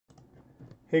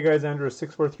Hey guys,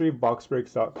 Andrew643,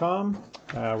 boxbreaks.com.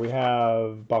 We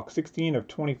have box 16 of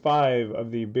 25 of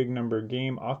the big number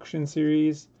game auction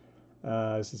series.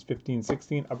 This is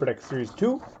 15-16 Upper Deck Series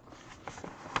 2.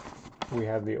 We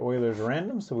have the Oilers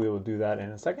random, so we will do that in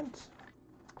a second.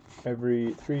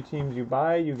 Every 3 teams you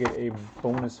buy, you get a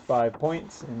bonus 5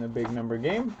 points in the big number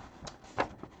game.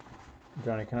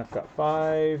 Johnny Canuck got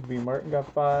 5, B. Martin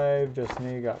got 5, Justin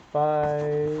A. got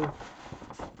 5.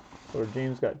 Lord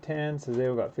James got 10,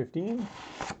 Cezeo got 15.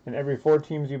 And every 4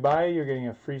 teams you buy, you're getting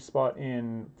a free spot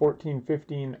in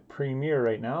 14-15 Premier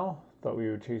right now. Thought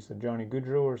we would chase a Johnny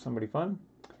Gaudreau or somebody fun.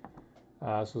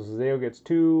 So Cezeo gets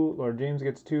 2, Lord James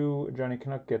gets 2, Johnny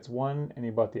Canuck gets 1, and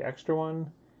he bought the extra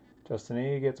one. Justin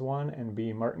A gets 1, and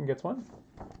B. Martin gets 1.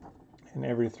 And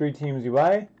every 3 teams you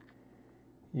buy,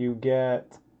 you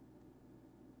get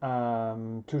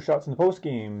 2 shots in the post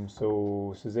game.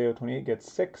 So Cezeo 28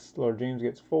 gets 6, Lord James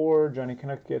gets 4, Johnny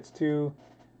Canuck gets 2,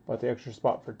 bought the extra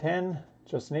spot for 10,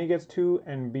 Justin A gets 2,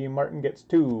 and B. Martin gets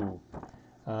 2.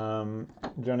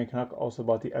 Johnny Canuck also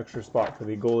bought the extra spot for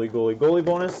the goalie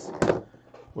bonus,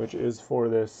 which is for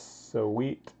this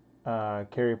sweet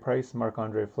Carey Price,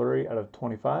 Marc-Andre Fleury out of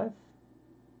 25.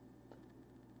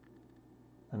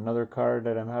 Another card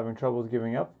that I'm having troubles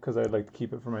giving up because I'd like to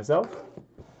keep it for myself.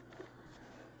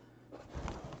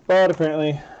 But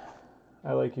apparently,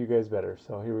 I like you guys better,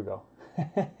 so here we go.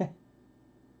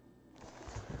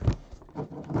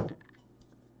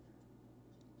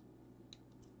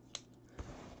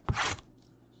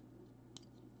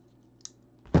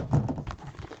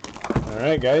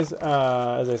 Alright guys,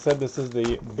 as I said, this is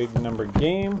the big number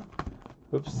game.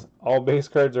 Oops, all base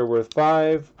cards are worth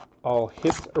 5. All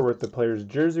hits are worth the player's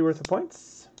jersey worth of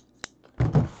points.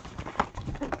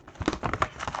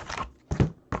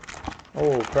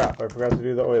 Oh crap, I forgot to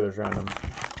do the Oilers random.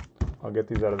 I'll get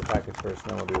these out of the package first,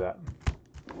 and then we'll do that.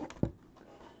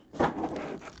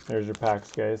 There's your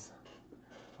packs, guys.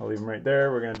 I'll leave them right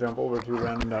there. We're going to jump over to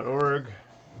random.org.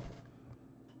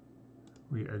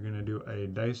 We are going to do a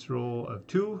dice roll of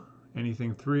 2.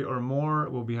 Anything 3 or more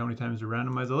will be how many times you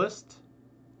randomize a list.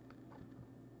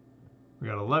 We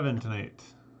got 11 tonight.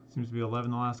 Seems to be 11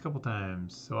 the last couple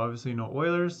times. So obviously no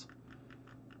Oilers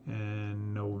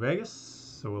and no Vegas.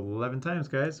 So 11 times,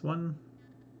 guys. 1,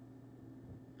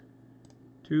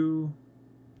 2,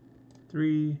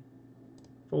 3,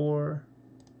 4,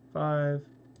 5,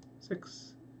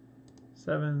 6,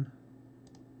 7,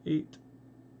 8,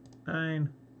 9,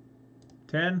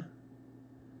 10.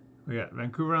 We got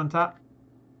Vancouver on top,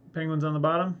 Penguins on the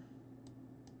bottom.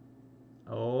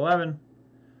 11.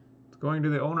 It's going to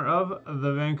the owner of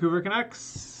the Vancouver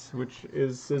Canucks, which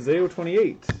is Cezeo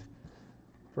 28.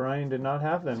 Brian did not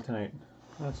have them tonight.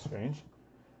 That's strange.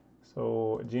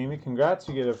 So Jamie, congrats!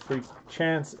 You get a free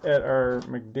chance at our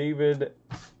McDavid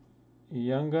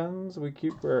Young Guns. We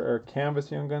keep our Canvas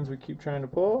Young Guns. We keep trying to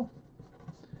pull,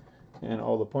 and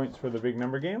all the points for the big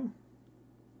number game.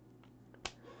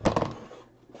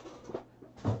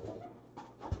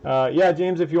 Yeah,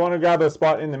 James, if you want to grab a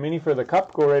spot in the mini for the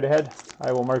cup, go right ahead.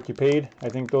 I will mark you paid. I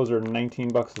think those are 19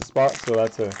 bucks a spot, so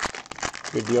that's a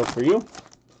good deal for you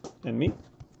and me.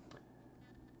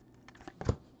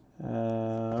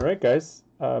 Alright guys,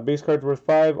 base cards worth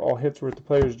 5, all hits worth the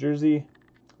player's jersey.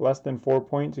 Less than 4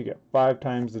 points, you get 5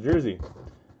 times the jersey.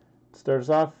 To start us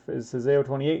off is Cezeo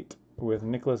 28 with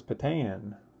Nicholas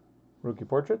Patan. Rookie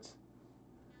portraits.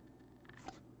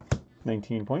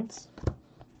 19 points.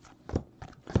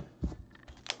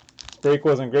 Break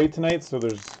wasn't great tonight, so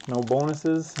there's no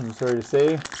bonuses, I'm sorry to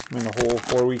say. I'm in the whole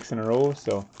 4 weeks in a row,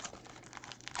 so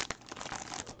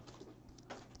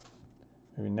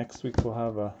maybe next week we'll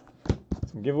have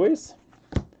some giveaways.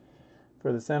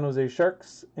 For the San Jose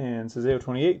Sharks and Cezeo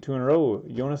 28, 2 in a row,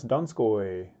 Jonas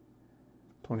Donskoy,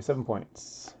 27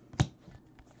 points.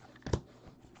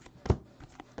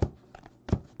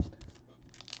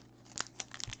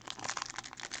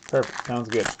 Perfect, sounds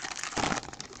good.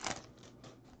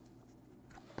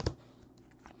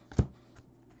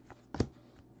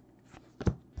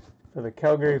 For the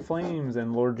Calgary Flames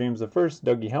and Lord James I,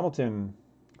 Dougie Hamilton,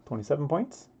 27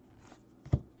 points.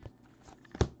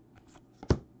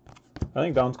 I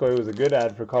think Donskoy was a good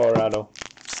ad for Colorado.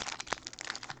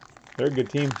 They're a good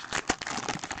team.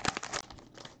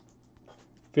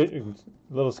 A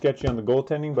little sketchy on the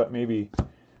goaltending, but maybe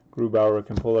Grubauer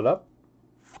can pull it up.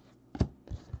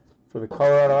 For the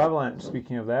Colorado Avalanche,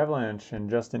 speaking of the Avalanche, and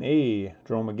Justin A,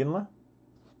 Jarome Iginla,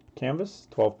 canvas,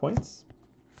 12 points.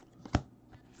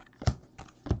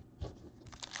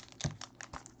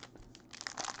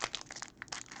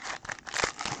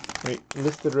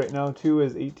 Listed right now too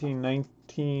is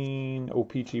 18-19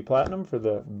 O-Pee-Chee Platinum for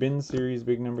the Bin Series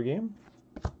big number game.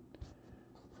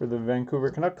 For the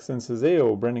Vancouver Canucks and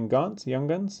Sazeo, Brendan Gaunce, Young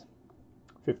Guns,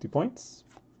 50 points.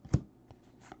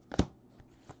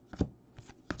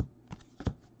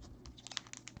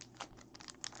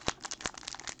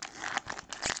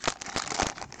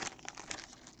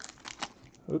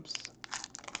 Oops.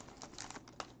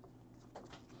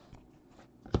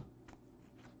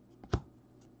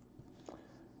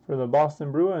 For the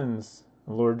Boston Bruins,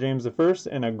 Lord James I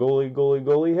and a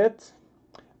goalie hit.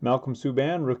 Malcolm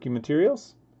Subban, rookie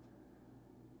materials,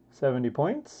 70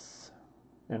 points.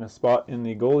 And a spot in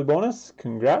the goalie bonus.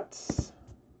 Congrats,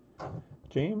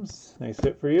 James. Nice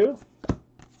hit for you.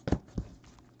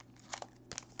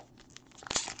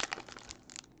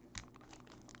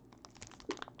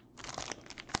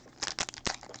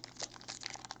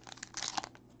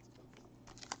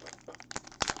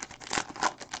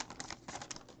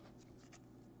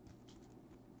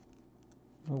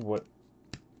 Oh, what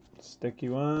sticky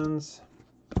ones.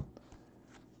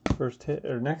 First hit,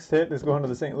 or next hit, is going to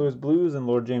the St. Louis Blues and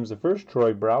Lord James I,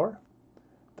 Troy Brouwer,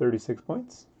 36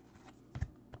 points.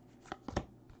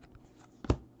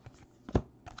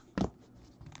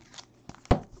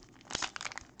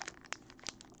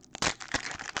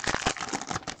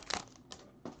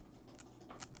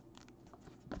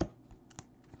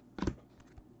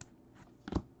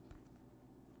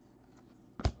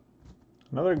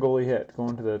 Another goalie hit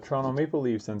going to the Toronto Maple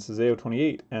Leafs and Sazeo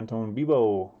 28, Anton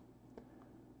Bibeau.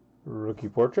 Rookie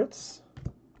portraits.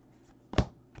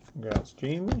 Congrats,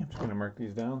 Jamie. I'm just going to mark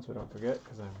these down so I don't forget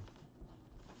because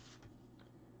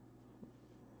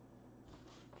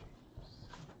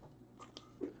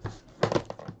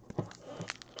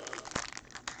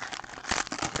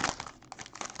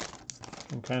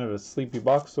I'm kind of a sleepy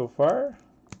box so far.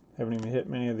 Haven't even hit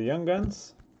many of the Young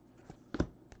Guns.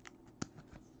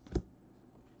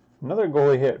 Another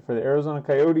goalie hit for the Arizona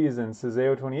Coyotes and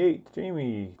Sazeo 28,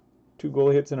 Jamie. 2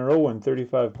 goalie hits in a row and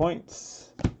 35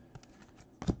 points.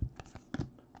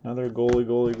 Another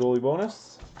goalie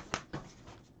bonus.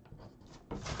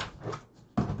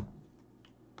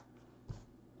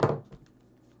 I'm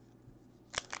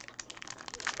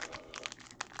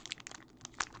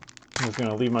just going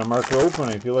to leave my marker open.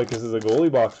 I feel like this is a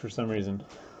goalie box for some reason.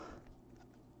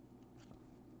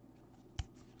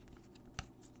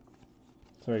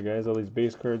 Sorry guys, all these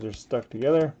base cards are stuck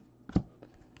together.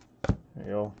 There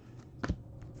you go.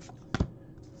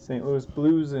 St. Louis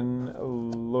Blues and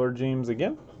Lord James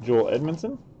again. Joel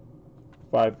Edmondson,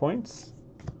 5 points.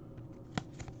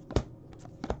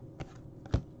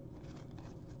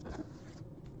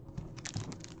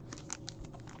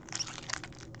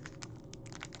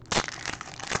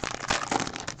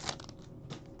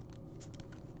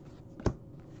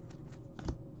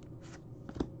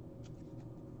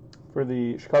 For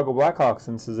the Chicago Blackhawks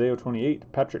and Sazeo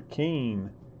 28, Patrick Kane,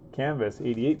 canvas,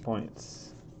 88 points.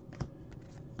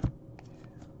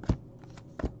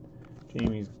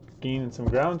 Jamie's gaining some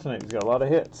ground tonight. He's got a lot of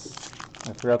hits.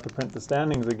 I forgot to print the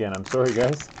standings again. I'm sorry,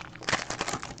 guys.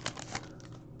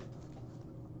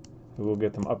 We will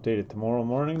get them updated tomorrow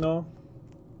morning, though.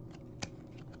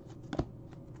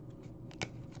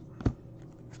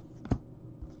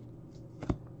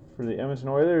 For the Edmonton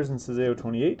Oilers and Sazeo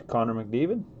 28, Connor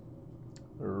McDavid,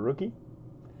 rookie,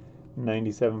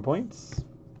 97 points.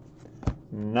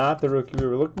 Not the rookie we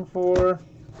were looking for,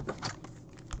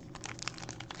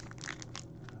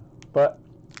 but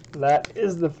that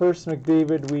is the first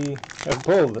McDavid we have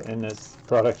pulled in this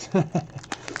product.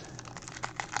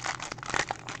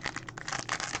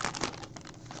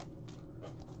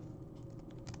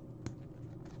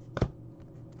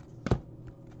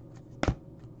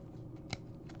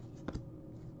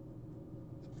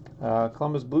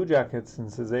 Columbus Blue Jackets and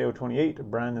Sazeo 28,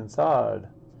 Brandon Saad,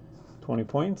 20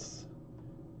 points.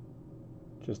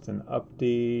 Just an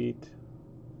update.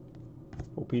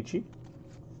 O-Pee-Chee.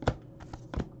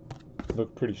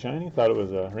 Looked pretty shiny. Thought it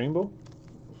was a rainbow.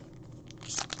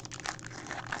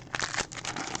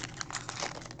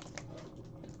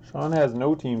 Sean has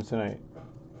no teams tonight.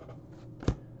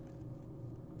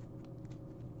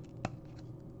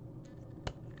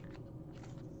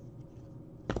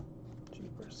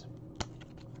 Jeepers.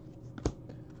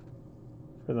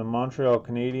 For the Montreal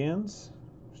Canadiens,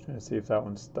 just trying to see if that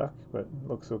one's stuck, but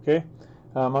looks okay.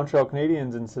 Montreal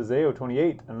Canadiens and Sazeo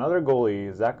 28, another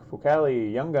goalie, Zach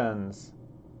Fucale, Young Guns.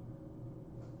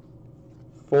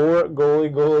 4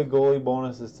 goalie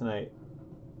bonuses tonight,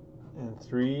 and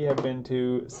 3 have been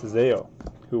to Sazeo,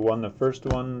 who won the first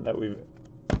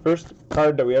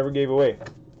card that we ever gave away,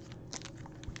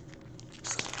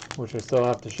 which I still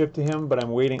have to ship to him, but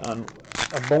I'm waiting on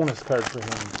a bonus card for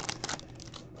him.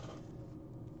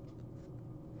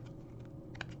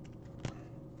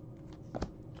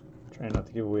 Try not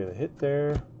to give away the hit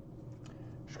there.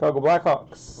 Chicago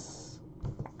Blackhawks.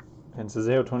 And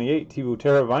Sazeo 28, Teuvo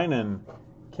Teravainen.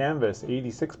 Canvas,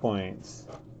 86 points.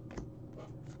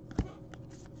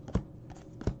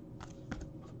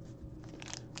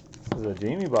 This is a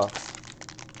Jamie box.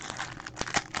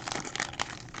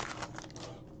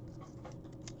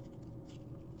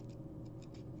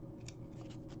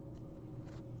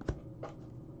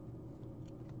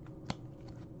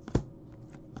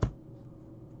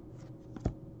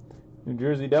 New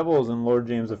Jersey Devils and Lord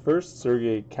James I,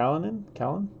 Sergei Kalinin.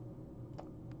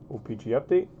 OPG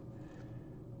update.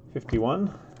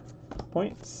 51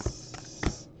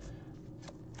 points.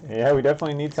 Yeah, we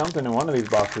definitely need something in one of these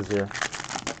boxes here.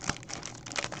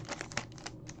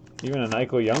 Even an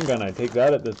Eichel Young Gun, I'd take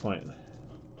that at this point.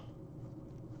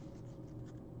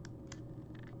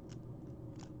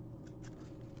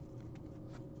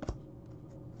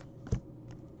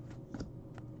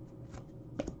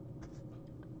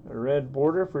 A red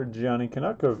border for Johnny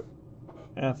Canuck of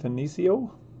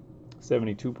Athanasio,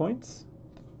 72 points.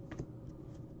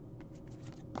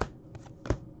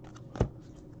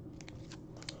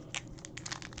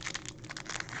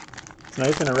 It's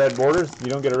nice in a red border. You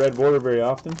don't get a red border very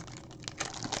often. I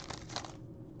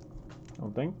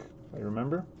don't think, if I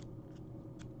remember.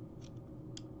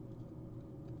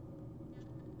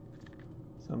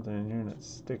 Something in here and it's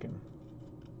sticking.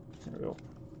 There we go.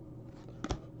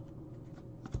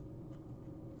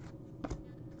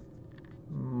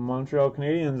 Montreal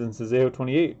Canadiens and Sazeo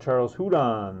 28, Charles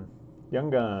Hudon, Young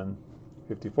Gun,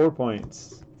 54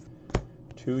 points.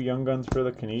 2 Young Guns for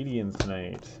the Canadiens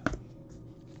tonight.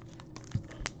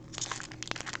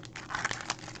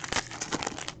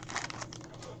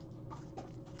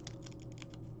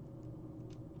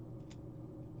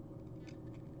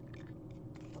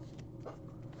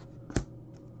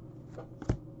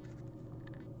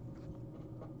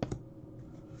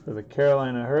 For the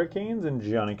Carolina Hurricanes and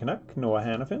Johnny Canuck, Noah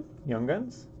Hanifin, Young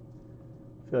Guns.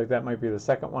 I feel like that might be the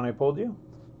second one I pulled you.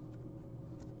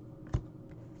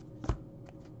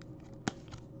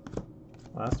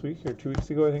 Last week or 2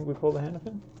 weeks ago, I think we pulled a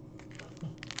Hanifin.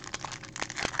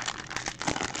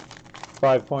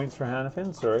 5 points for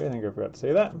Hanifin. Sorry, I think I forgot to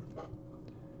say that.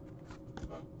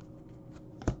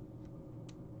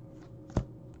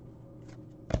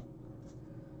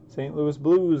 St. Louis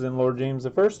Blues and Lord James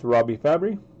I, Robbie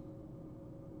Fabry.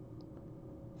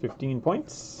 15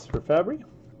 points for Fabry.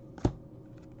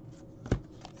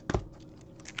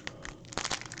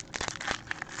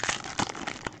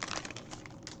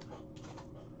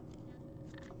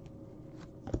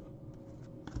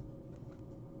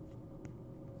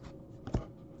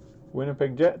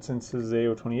 Winnipeg Jets and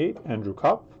Sazeo 28, Andrew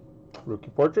Kopp. Rookie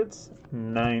Portraits,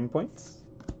 9 points.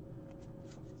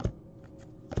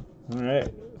 All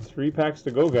right, 3 packs to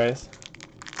go, guys.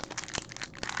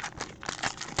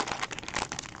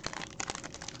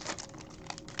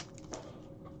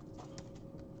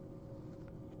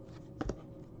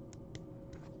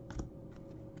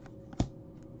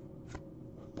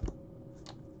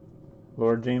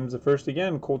 Lord James I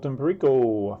again, Colton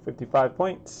Perico, 55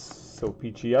 points. So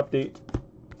peachy update.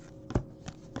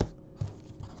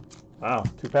 Wow,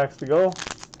 2 packs to go.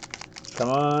 Come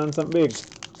on, something big.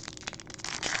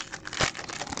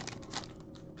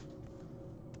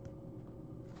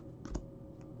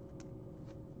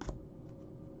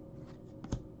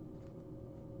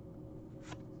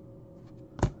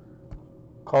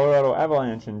 Colorado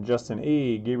Avalanche and Justin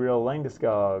A. Gabriel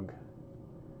Landeskog.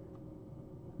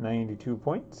 92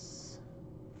 points.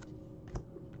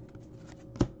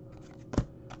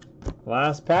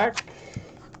 Last pack.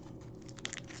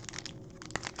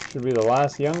 Should be the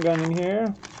last Young Gun in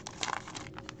here.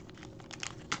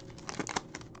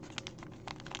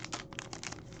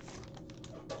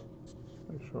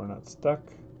 Make sure we're not stuck.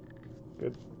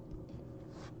 Good.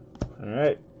 All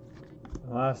right.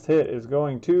 The last hit is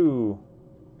going to...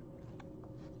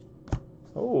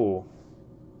 Oh.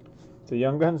 It's a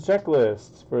Young Guns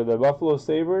checklist for the Buffalo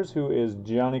Sabres, who is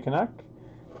Johnny Canuck,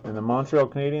 and the Montreal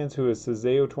Canadiens, who is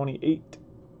Sazeo 28.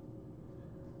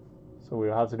 So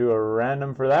we'll have to do a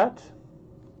random for that.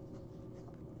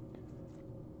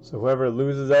 So whoever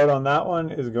loses out on that one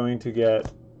is going to get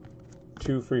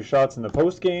 2 free shots in the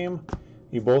post game.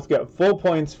 You both get full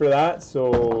points for that,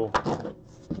 so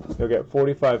you'll get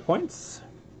 45 points.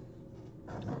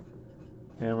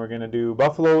 And we're going to do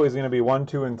Buffalo is going to be 1,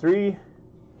 2, and 3.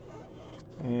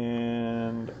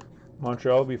 And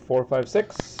Montreal will be 4, 5,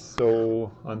 6.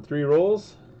 So on 3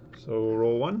 rolls. So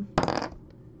roll 1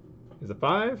 is a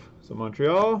 5. So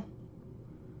Montreal.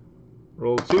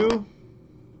 Roll 2.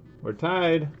 We're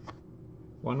tied.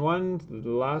 1, 1. The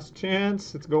last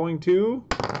chance. It's going to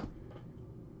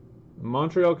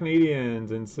Montreal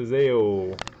Canadiens and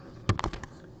Cezeo.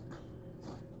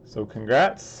 So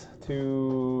congrats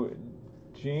to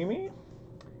Jamie.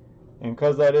 And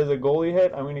because that is a goalie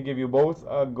hit, I'm going to give you both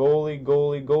a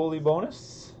goalie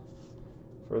bonus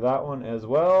for that one as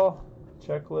well.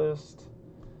 Checklist.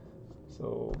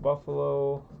 So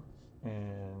Buffalo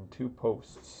and 2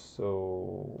 posts.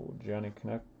 So Johnny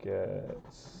Canuck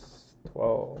gets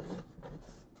 12.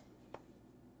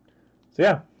 So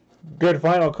yeah, good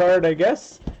final card, I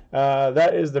guess.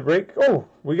 That is the break. Oh,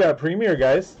 we got a premiere,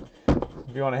 guys.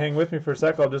 If you want to hang with me for a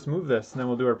sec, I'll just move this, and then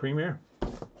we'll do our premiere.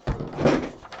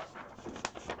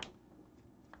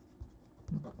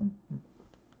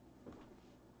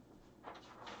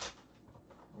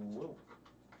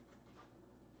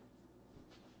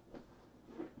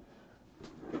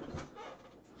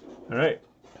 All right.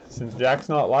 Since Jack's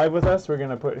not live with us, we're going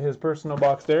to put his personal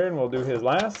box there, and we'll do his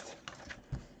last.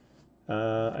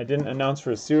 I didn't announce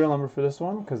for a serial number for this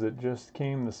one because it just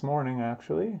came this morning,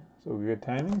 actually. So good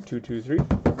timing. 223.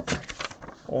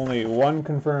 Only one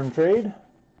confirmed trade.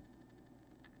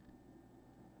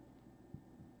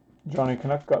 Johnny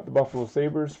Canuck got the Buffalo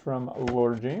Sabres from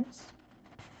Lord James.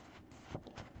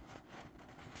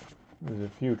 There's a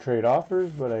few trade offers,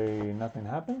 but nothing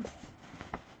happened.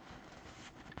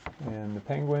 And the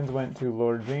Penguins went to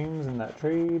Lord James in that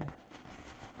trade.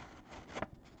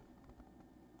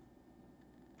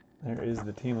 There is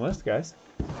the team list, guys.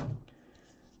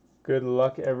 Good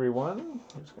luck, everyone.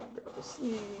 I'm just going to grab a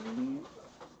sleeve.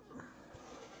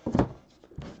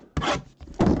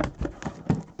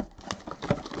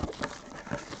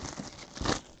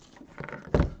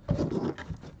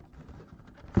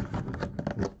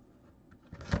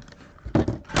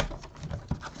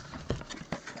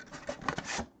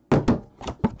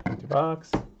 Empty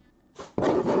box.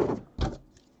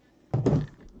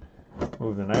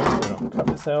 Move the knife so I don't cut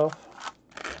myself.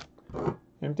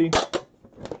 Empty.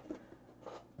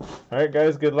 Alright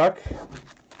guys, good luck.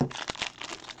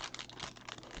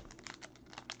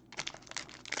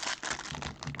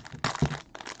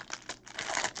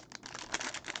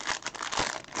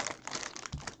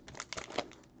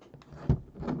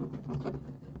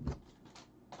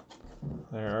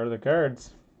 There are the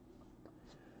cards.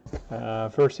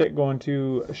 First hit going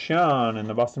to Sean and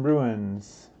the Boston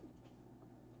Bruins.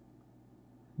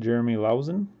 Jeremy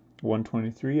Lausen,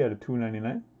 123 out of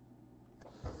 299.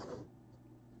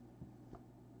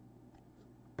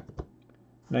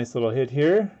 Nice little hit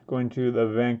here, going to the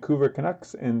Vancouver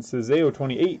Canucks and Cezeo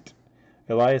 28.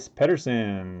 Elias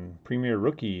Pettersson, Premier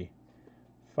Rookie,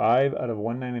 5 out of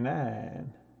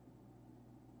 199.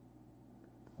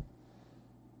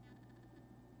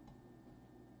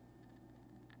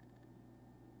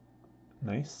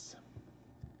 Nice.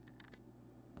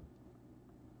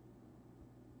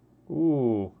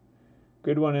 Ooh,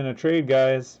 good one in a trade,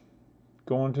 guys.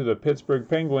 Going to the Pittsburgh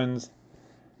Penguins,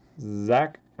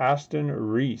 Zach Aston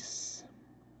Reese,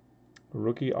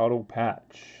 rookie auto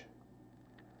patch,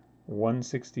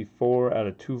 164 out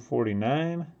of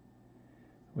 249.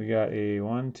 We got a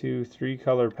 1, 2, 3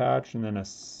 color patch and then a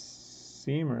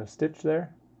seam or a stitch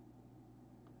there.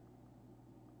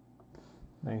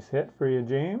 Nice hit for you,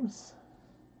 James.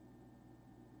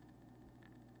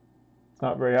 It's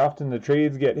not very often the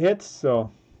trades get hits, so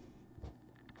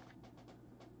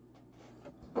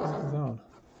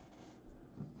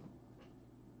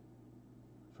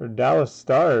for Dallas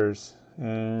Stars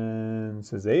and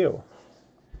Cezeo,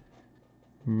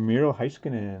 Miro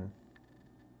Heiskanen,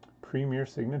 Premier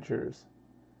Signatures,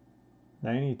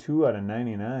 92 out of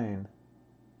 99.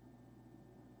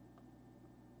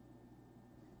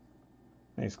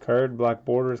 Nice card, black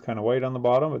border is kind of white on the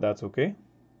bottom, but that's okay.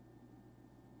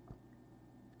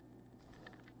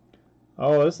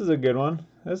 Oh, this is a good one.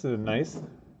 This is nice.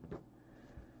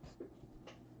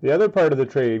 The other part of the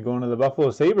trade going to the Buffalo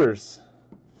Sabres.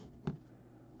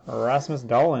 Rasmus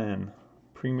Dahlin,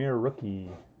 Premier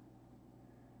Rookie.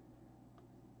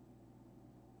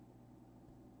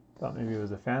 Thought maybe it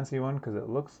was a fancy one because it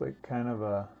looks like kind of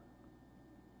a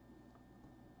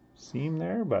seam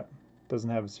there, but doesn't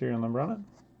have a serial number on it.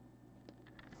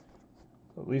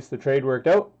 At least the trade worked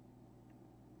out.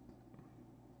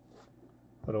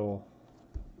 Little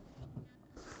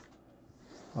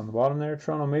on the bottom there,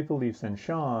 Toronto Maple Leafs and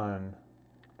Sean.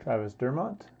 Travis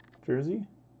Dermott, jersey.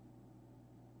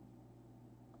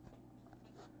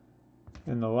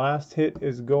 And the last hit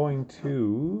is going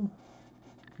to,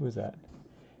 who is that?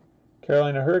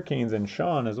 Carolina Hurricanes and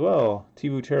Sean as well.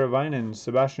 Teuvo Teravainen,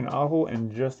 Sebastian Aho,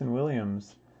 and Justin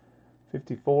Williams.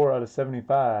 54 out of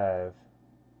 75.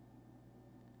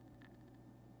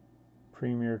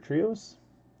 Premier Trios.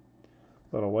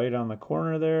 Little white on the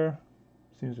corner there.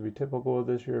 Seems to be typical of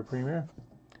this year Premier.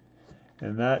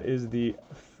 And that is the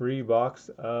free box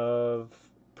of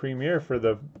Premier for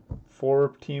the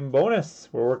 4-team bonus.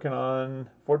 We're working on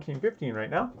 14-15 right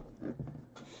now.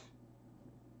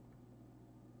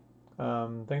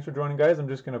 Thanks for joining, guys. I'm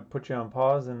just going to put you on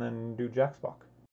pause and then do Jack's box.